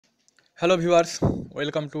Hello viewers,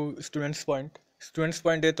 welcome to students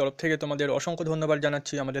পয়েন্টের তরফ থেকে তোমাদের অসংখ্য ধন্যবাদ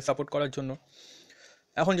জানাচ্ছি আমাদের সাপোর্ট করার জন্য।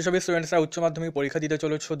 এখন যেসব স্টুডেন্টসরা উচ্চ মাধ্যমিক পরীক্ষা দিতে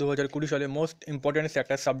চলেছ 2020 সালে মোস্ট ইম্পর্টেন্ট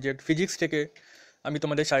একটা সাবজেক্ট ফিজিক্স থেকে আমি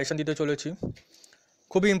তোমাদের সাজেশন দিতে চলেছি।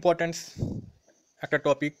 খুবই ইম্পর্টেন্ট একটা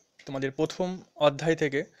টপিক, তোমাদের প্রথম অধ্যায়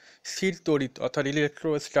থেকে স্থির তড়িৎ অর্থাৎ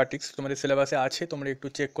ইলেকট্রোস্ট্যাটিক্স তোমাদের সিলেবাসে আছে, তোমরা একটু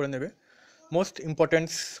চেক করে নেবে। মোস্ট ইম্পর্টেন্ট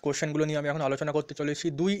কোশ্চেনগুলো নিয়ে আমি এখন আলোচনা করতে চলেছি।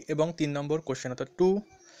 2 এবং 3 নম্বর কোশ্চেন অর্থাৎ 2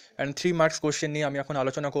 অ্যান্ড 3 মার্কস কোশ্চেন নিয়ে আমি এখন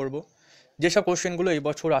আলোচনা করব। যেসব কোশ্চেনগুলো এই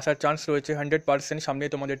বছর আসার চান্স রয়েছে 100%, সামনে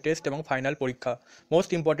তোমাদের টেস্ট এবং ফাইনাল পরীক্ষা। মোস্ট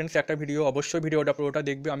ইম্পর্টেন্ট একটা ভিডিও, অবশ্যই ভিডিওটা পুরোটা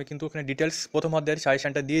দেখবে। আমি কিন্তু ওখানে ডিটেলস প্রথম অধ্যায়ের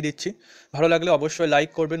সাজেশনটা দিয়ে দিচ্ছি। ভালো লাগলে অবশ্যই লাইক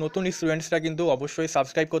করবে, নতুন স্টুডেন্টসরা কিন্তু অবশ্যই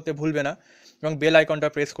সাবস্ক্রাইব করতে ভুলবে না এবং বেল আইকনটা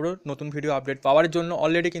প্রেস করো নতুন ভিডিও আপডেট পাওয়ার জন্য।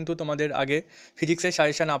 অলরেডি কিন্তু তোমাদের আগে ফিজিক্সের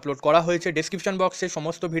সাজেশন আপলোড করা হয়েছে, ডেসক্রিপশন বক্সে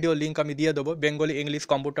সমস্ত ভিডিও লিঙ্ক আমি দিয়ে দেবো। Bengali, English,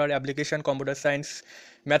 computer application, computer science,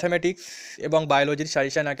 mathematics এবং বায়োলজির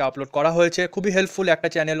সাজেশন আগে আপলোড করা হয়েছে। খুবই হেল্পফুল একটা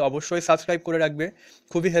চ্যানেল, অবশ্যই সাবস্ক্রাইব করে রাখবে,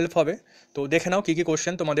 খুবই হেল্প হবে। তো দেখে নাও কী কী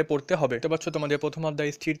কোশ্চেন তোমাদের পড়তে হবে। দেখতে পাচ্ছ তোমাদের প্রথম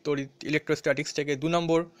অধ্যায় স্থির তড়িৎ ইলেকট্রোস্ট্যাটিক্স থেকে 2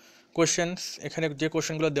 নম্বর কোশ্চেন্স। এখানে যে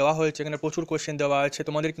কোশ্চেনগুলো দেওয়া হয়েছে, এখানে প্রচুর কোশ্চেন দেওয়া আছে।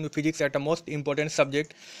 তোমাদের কিন্তু ফিজিক্স একটা মোস্ট ইম্পর্টেন্ট সাবজেক্ট,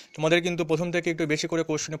 তোমাদের কিন্তু প্রথম থেকে একটু বেশি করে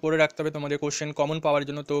কোশ্চেনে পড়ে রাখতে হবে তোমাদের কোশ্চেন কমন পাওয়ার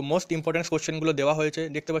জন্য। তো মোস্ট ইম্পর্টেন্ট কোশ্চেনগুলো দেওয়া হয়েছে,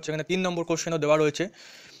 দেখতে পাচ্ছ এখানে 3 নম্বর কোশ্চেনও দেওয়া রয়েছে।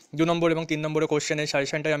 2 নম্বর এবং 3 নম্বরের কোশ্চেনের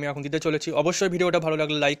সাজেশনটাই আমি এখন দিতে চলেছি। অবশ্যই ভিডিওটা ভালো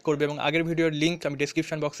লাগলে লাইক করবে এবং আগের ভিডিওর লিঙ্ক আমি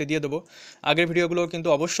ডেসক্রিপশন বক্সে দিয়ে দেবো। আগের ভিডিওগুলো কিন্তু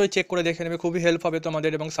অবশ্যই চেক করে দেখে নেবে, খুবই হেল্প হবে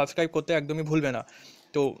তোমাদের, এবং সাবস্ক্রাইব করতে একদমই ভুলবে না।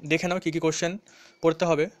 তো দেখে নাও কী কী কোশ্চেন পড়তে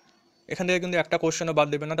হবে। এখান থেকে কিন্তু একটা কোশ্চেনও বাদ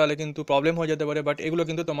দেবে না, তাহলে কিন্তু প্রবলেম হয়ে যেতে পারে। বাট এগুলো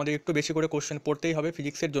কিন্তু তোমাদের একটু বেশি করে কোশ্চেন পড়তেই হবে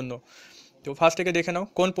ফিজিক্সের জন্য। তো ফার্স্ট থেকে দেখে নাও,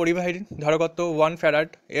 কোন পরিবাহীর ধারকত্ব 1 ফ্যারাড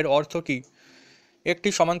এর অর্থ কী? একটি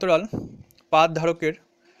সমান্তরাল পাত ধারকের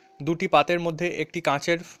দুটি পাতের মধ্যে একটি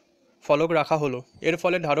কাঁচের ফলক রাখা হলো, এর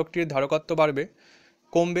ফলে ধারকটির ধারকত্ব বাড়বে,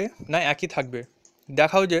 কমবে না একই থাকবে?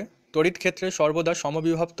 দেখাও যে তড়িৎ ক্ষেত্রে সর্বদা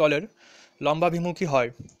সমবিভব তলের লম্বাভিমুখী হয়।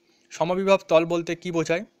 সমবিভব তল বলতে কি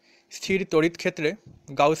বোঝায়? স্থির তড়িৎ ক্ষেত্রে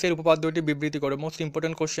গাউসের উপপাদ্যটি বিবৃতি করো। মোস্ট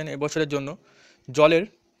ইম্পর্টেন্ট কোশ্চেন এবছরের জন্য। জলের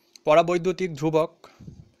পরাবৈদ্যুতিক ধ্রুবক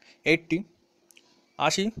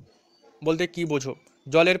 80 বলতে কি বোঝো?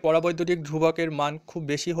 জলের পরাবৈদ্যুতিক ধ্রুবকের মান খুব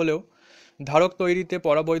বেশি হলেও ধারক তৈরিতে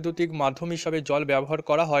পরাবৈদ্যুতিক মাধ্যম হিসাবে জল ব্যবহার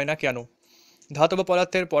করা হয় না কেন? ধাতব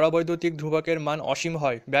পদার্থের পরাবৈদ্যুতিক ধ্রুবকের মান অসীম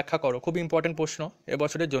হয়, ব্যাখ্যা করো। খুব ইম্পর্টেন্ট প্রশ্ন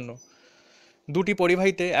এবছরের জন্য। দুটি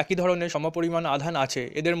পরিবাহীতে একই ধরনের সমপরিমাণ আধান আছে,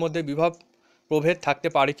 এদের মধ্যে বিভব প্রভেদ থাকতে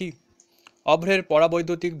পারে কি? অভ্রের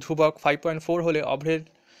পরাবৈদ্যুতিক ধ্রুবক 5.4 হলে অভ্রের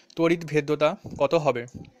তড়িৎ ভেদ্যতা কত হবে?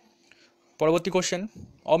 পরবর্তী কোশ্চেন,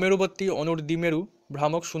 অমেরুবর্তী অণুর দ্বিমেরু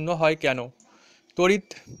ভ্রামক শূন্য হয় কেন? তড়িৎ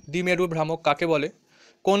দ্বিমেরু ভ্রামক কাকে বলে?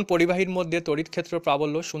 কোন পরিবাহীর মধ্যে তড়িৎ ক্ষেত্র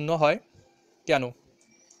প্রাবল্য শূন্য হয় কেন?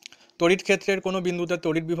 তড়িৎ ক্ষেত্রের কোনো বিন্দুতে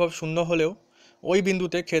তড়িৎ বিভব শূন্য হলেও ওই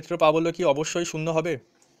বিন্দুতে ক্ষেত্র প্রাবল্য কি অবশ্যই শূন্য হবে?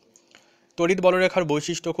 তড়িৎ বলরেখার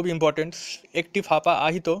বৈশিষ্ট্য, খুব ইম্পর্টেন্ট। একটি ফাঁপা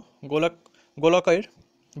আহিত গোলকের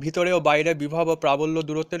ভিতরে ও বাইরে বিভব ও প্রাবল্য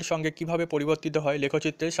দূরত্বের সঙ্গে কিভাবে পরিবর্তিত হয়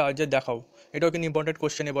লেখচিত্রের সাহায্যে দেখাও। এটাও কিন্তু ইম্পর্টেন্ট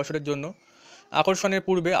কোশ্চেন এবছরের জন্য। আকর্ষণের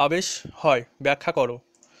পূর্বে আবেশ হয়, ব্যাখ্যা করো।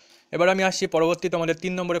 এবার আমি আসছি পরবর্তী তোমাদের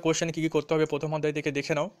 3 নম্বরের কোশ্চেন কী কী করতে হবে প্রথম অধ্যায় থেকে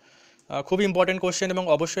দেখে নাও। খুব ইম্পর্টেন্ট কোশ্চেন এবং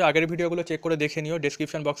অবশ্যই আগের ভিডিওগুলো চেক করে দেখে নিও,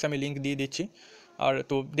 ডেসক্রিপশন বক্সে আমি লিঙ্ক দিয়ে দিচ্ছি। আর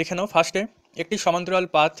তো দেখে নাও, ফার্স্টে একটি সমান্তরাল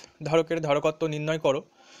পাত ধারকের ধারকত্ব নির্ণয় করো।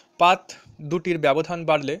 পাত দুটির ব্যবধান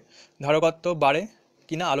বাড়লে ধারকত্ব বাড়ে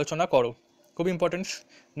কিনা আলোচনা করো। খুব ইম্পর্টেন্ট।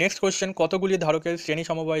 নেক্সট কোশ্চেন, কতগুলি ধারকের শ্রেণী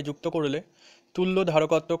সমবায় যুক্ত করলে তুল্য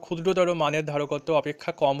ধারকত্ব ক্ষুদ্রতর মানের ধারকত্ব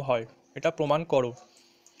অপেক্ষা কম হয়, এটা প্রমাণ করো।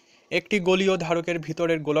 একটি গোলীয় ধারকের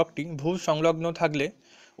ভিতরের গোলকটি ভূ সংলগ্ন থাকলে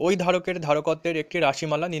ওই ধারকের ধারকত্বের একটি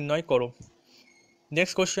রাশিমালা নির্ণয় করো।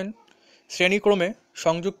 নেক্সট কোশ্চেন, শ্রেণীক্রমে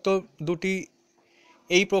সংযুক্ত দুটি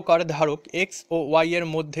এই প্রকার ধারক এক্স ও ওয়াই এর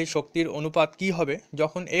মধ্যে শক্তির অনুপাত কী হবে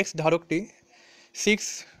যখন এক্স ধারকটি 6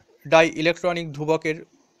 ডাই ইলেকট্রনিক ধ্রুবকের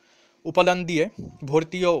উপাদান দিয়ে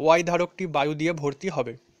ভর্তি ও ওয়াই ধারকটি বায়ু দিয়ে ভর্তি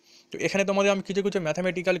হবে? তো এখানে তোমাদের আমি কিছু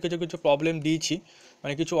ম্যাথামেটিক্যাল কিছু প্রবলেম দিয়েছি,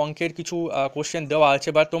 মানে কিছু অঙ্কের কিছু কোশ্চেন দেওয়া আছে,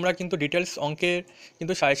 বা তোমরা কিন্তু ডিটেলস অঙ্কের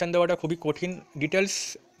কিন্তু সাজেশন দেওয়াটা খুবই কঠিন। ডিটেলস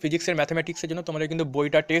ফিজিক্সের ম্যাথামেটিক্সের জন্য তোমাদের কিন্তু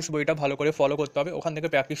বইটা, টেক্সট বইটা ভালো করে ফলো করতে হবে, ওখান থেকে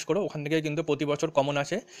প্র্যাকটিস করো। ওখান থেকে কিন্তু প্রতি বছর কমন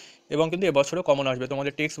আসে এবং কিন্তু এবছরও কমন আসবে।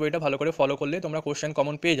 তোমাদের টেক্সট বইটা ভালো করে ফলো করলে তোমরা কোশ্চেন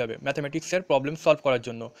কমন পেয়ে যাবে ম্যাথামেটিক্সের প্রবলেম সলভ করার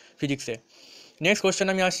জন্য ফিজিক্সে। নেক্সট কোশ্চেন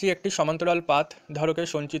আমি আসছি, একটি সমান্তরাল পাত ধারকের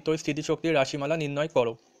সঞ্চিত স্থিতিশক্তির রাশিমালা নির্ণয়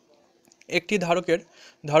করো। একটি ধারকের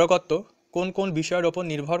ধারকত্ব কোন কোন বিষয়ের ওপর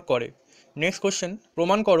নির্ভর করে? নেক্সট কোশ্চেন,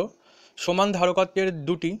 প্রমাণ করো সমান ধারকত্বের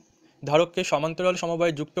দুটি ধারককে সমান্তরাল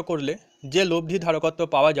সমবায়ে যুক্ত করলে যে লব্ধি ধারকত্ব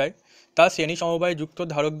পাওয়া যায় তা শ্রেণী সমবায়ে যুক্ত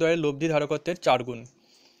ধারকদ্বয়ের লব্ধি ধারকত্বের 4 গুণ।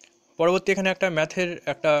 পরবর্তী এখানে একটা ম্যাথের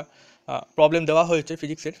একটা প্রবলেম দেওয়া হয়েছে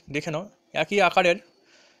ফিজিক্সের, দেখে নাও। একই আকারের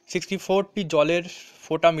 64টি জলের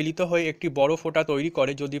ফোঁটা মিলিত হয়ে একটি বড় ফোঁটা তৈরি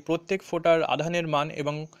করে। যদি প্রত্যেক ফোঁটার আধানের মান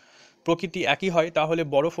এবং প্রকৃতি একই হয় তাহলে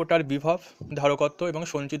বড় ফোঁটার বিভব, ধারকত্ব এবং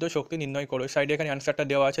সঞ্চিত শক্তি নির্ণয় করো। সাইডে এখানে অ্যান্সারটা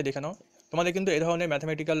দেওয়া আছে, দেখে নাও। তোমাদের কিন্তু এই ধরনের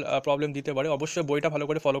ম্যাথমেটিক্যাল প্রবলেম দিতে পারে, অবশ্যই বইটা ভালো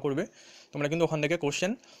করে ফলো করবে, তোমরা কিন্তু ওখান থেকে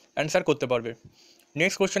কোশ্চেন অ্যান্সার করতে পারবে।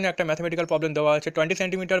 নেক্সট কোশ্চেনে একটা ম্যাথমেটিক্যাল প্রবলেম দেওয়া আছে। 20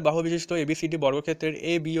 সেন্টিমিটার বাহু বিশিষ্ট এবিসিডি বর্গক্ষেত্রের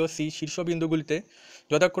এ বি ও সি শীর্ষবিন্দুগুলিতে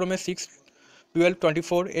যথাক্রমে 6, 12,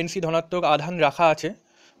 24 এনসি ধনাত্মক আধান রাখা আছে।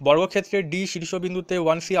 বর্গক্ষেত্রের ডি শীর্ষবিন্দুতে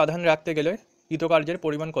 1c আধান রাখতে গেলে কৃতকার্যের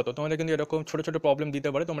পরিমাণ কত? তোমাদের কিন্তু এরকম ছোটো ছোটো প্রবলেম দিতে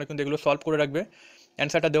পারে, তোমরা কিন্তু এগুলো সলভ করে রাখবে।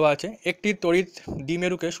 অ্যান্সারটা দেওয়া আছে। একটি তড়িৎ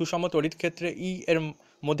দ্বিমেরুকে সুষম তড়িৎ ক্ষেত্রে ই এর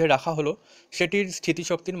মধ্যে রাখা হলো, সেটির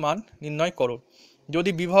স্থিতিশক্তির মান নির্ণয় করো।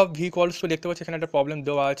 যদি বিভব ভি ইকুয়ালস টু, দেখতে পাচ্ছি এখানে একটা প্রবলেম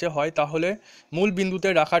দেওয়া আছে, হয় তাহলে মূল বিন্দুতে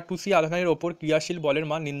রাখা 2c আধানের ওপর ক্রিয়াশীল বলের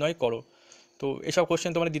মান নির্ণয় করো। তো এসব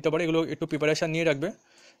কোশ্চেন তোমরা দিতে পারে, এগুলো একটু প্রিপারেশান নিয়ে রাখবে।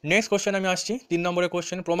 নেক্সট কোশ্চেন আমি আসছি 3 নম্বরের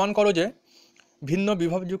কোশ্চেন। প্রমাণ করো যে ভিন্ন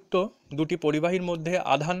বিভবযুক্ত দুটি পরিবাহীর মধ্যে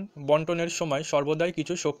আধান বন্টনের সময় সর্বদাই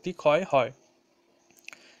কিছু শক্তি ক্ষয় হয়।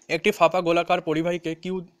 একটি ফাঁপা গোলাকার পরিবাহীকে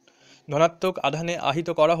কিউ ধনাত্মক আধানে আহিত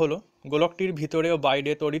করা হলো। গোলকটির ভিতরে ও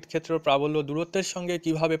বাইরে তড়িৎ ক্ষেত্র প্রাবল্য দূরত্বের সঙ্গে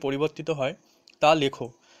কিভাবে পরিবর্তিত হয় তা লেখো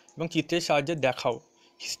এবং চিত্রের সাহায্যে দেখাও।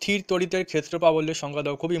 স্থির তড়িতের ক্ষেত্র প্রাবল্যের সংজ্ঞা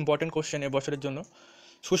দাও। খুব ইম্পর্টেন্ট কোশ্চেন এবছরের জন্য।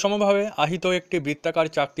 সুষমভাবে আহিত একটি বৃত্তাকার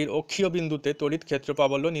চাকতির অক্ষীয় বিন্দুতে তড়িৎ ক্ষেত্র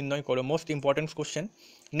প্রাবল্য নির্ণয় করো। Most important question.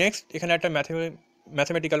 নেক্সট এখানে একটা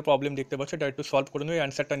ম্যাথমেটিক্যাল প্রবলেম দেখতে পাচ্ছ, এটা একটু সলভ করে নিও।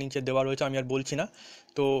 অ্যান্সারটা নিচে দেওয়া রয়েছে, আমি আর বলছি না।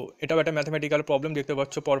 তো এটাও একটা ম্যাথমেটিক্যাল প্রবলেম দেখতে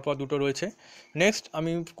পাচ্ছ, পরপর দুটো রয়েছে। নেক্সট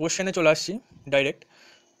আমি কোশ্চেনে চলে আসছি ডাইরেক্ট।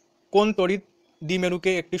 কোন তড়িৎ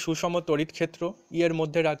দ্বিমেরুকে একটি সুষম তড়িৎ ক্ষেত্র ই এর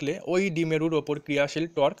মধ্যে রাখলে ওই দ্বিমেরুর ওপর ক্রিয়াশীল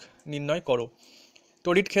টর্ক নির্ণয় করো।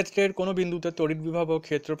 তড়িৎ ক্ষেত্রের কোনো বিন্দুতে তড়িৎ বিভব ও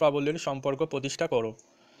ক্ষেত্র প্রাবল্যের সম্পর্ক প্রতিষ্ঠা করো।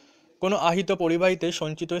 কোনো আহিত পরিবাহীতে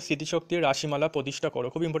সঞ্চিত স্থিতিশক্তির রাশিমালা প্রতিষ্ঠা করো।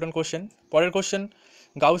 খুব ইম্পর্টেন্ট কোশ্চেন। পরের কোশ্চেন,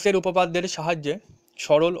 গাউসের উপপাদ্যের সাহায্যে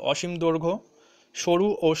সরল অসীম দৈর্ঘ্য সরু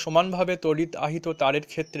ও সমানভাবে তড়িৎ আহিত তারের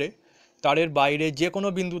ক্ষেত্রে তারের বাইরে যে কোনো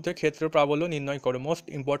বিন্দুতে ক্ষেত্র প্রাবল্য নির্ণয় করো। মোস্ট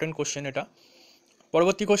ইম্পর্টেন্ট কোশ্চেন এটা।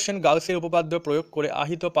 পরবর্তী কোশ্চেন, গাউসের উপপাদ্য প্রয়োগ করে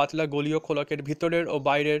আহিত পাতলা গোলীয় খোলকের ভিতরের ও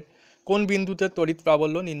বাইরের কোন বিন্দুতে তড়িৎ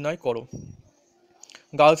প্রাবল্য নির্ণয় করো।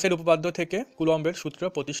 গাউসের উপপাদ্য থেকে কুলম্বের সূত্র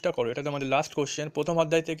প্রতিষ্ঠা করো। এটা তো আমাদের লাস্ট কোশ্চেন প্রথম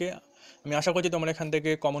অধ্যায় থেকে। আমি আশা করছি তোমরা এখান থেকে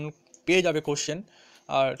কমন পেয়ে যাবে কোশ্চেন।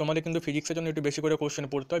 আর তোমাদের কিন্তু ফিজিক্সের জন্য একটু বেশি করে কোশ্চেন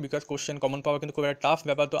পড়তে হয়, বিকজ কোশ্চেন কমন পাওয়া কিন্তু খুব একটা টাফ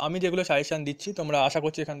ব্যাপার। তো আমি যেগুলো সাজেশন দিচ্ছি, তোমরা আশা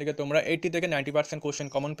করছি এখান থেকে তোমরা 80 থেকে 90% কোশ্চেন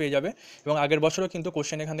কমন পেয়ে যাবে। এবং আগের বছরও কিন্তু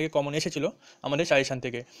কোশ্চেন এখান থেকে কমন এসেছিলো আমাদের সাজেশন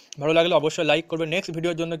থেকে। ভালো লাগলে অবশ্যই লাইক করবে। নেক্সট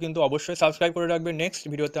ভিডিওর জন্য কিন্তু অবশ্যই সাবস্ক্রাইব করে রাখবে। নেক্সট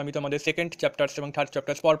ভিডিওতে আমি তোমাদের সেকেন্ড চ্যাপ্টার্স এবং থার্ড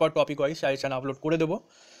চ্যাপ্টার্স পরপর টপিক ওয়াইজ সাজেশন আপলোড করে দেবো।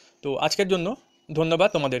 তো আজকের জন্য ধন্যবাদ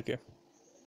তোমাদেরকে।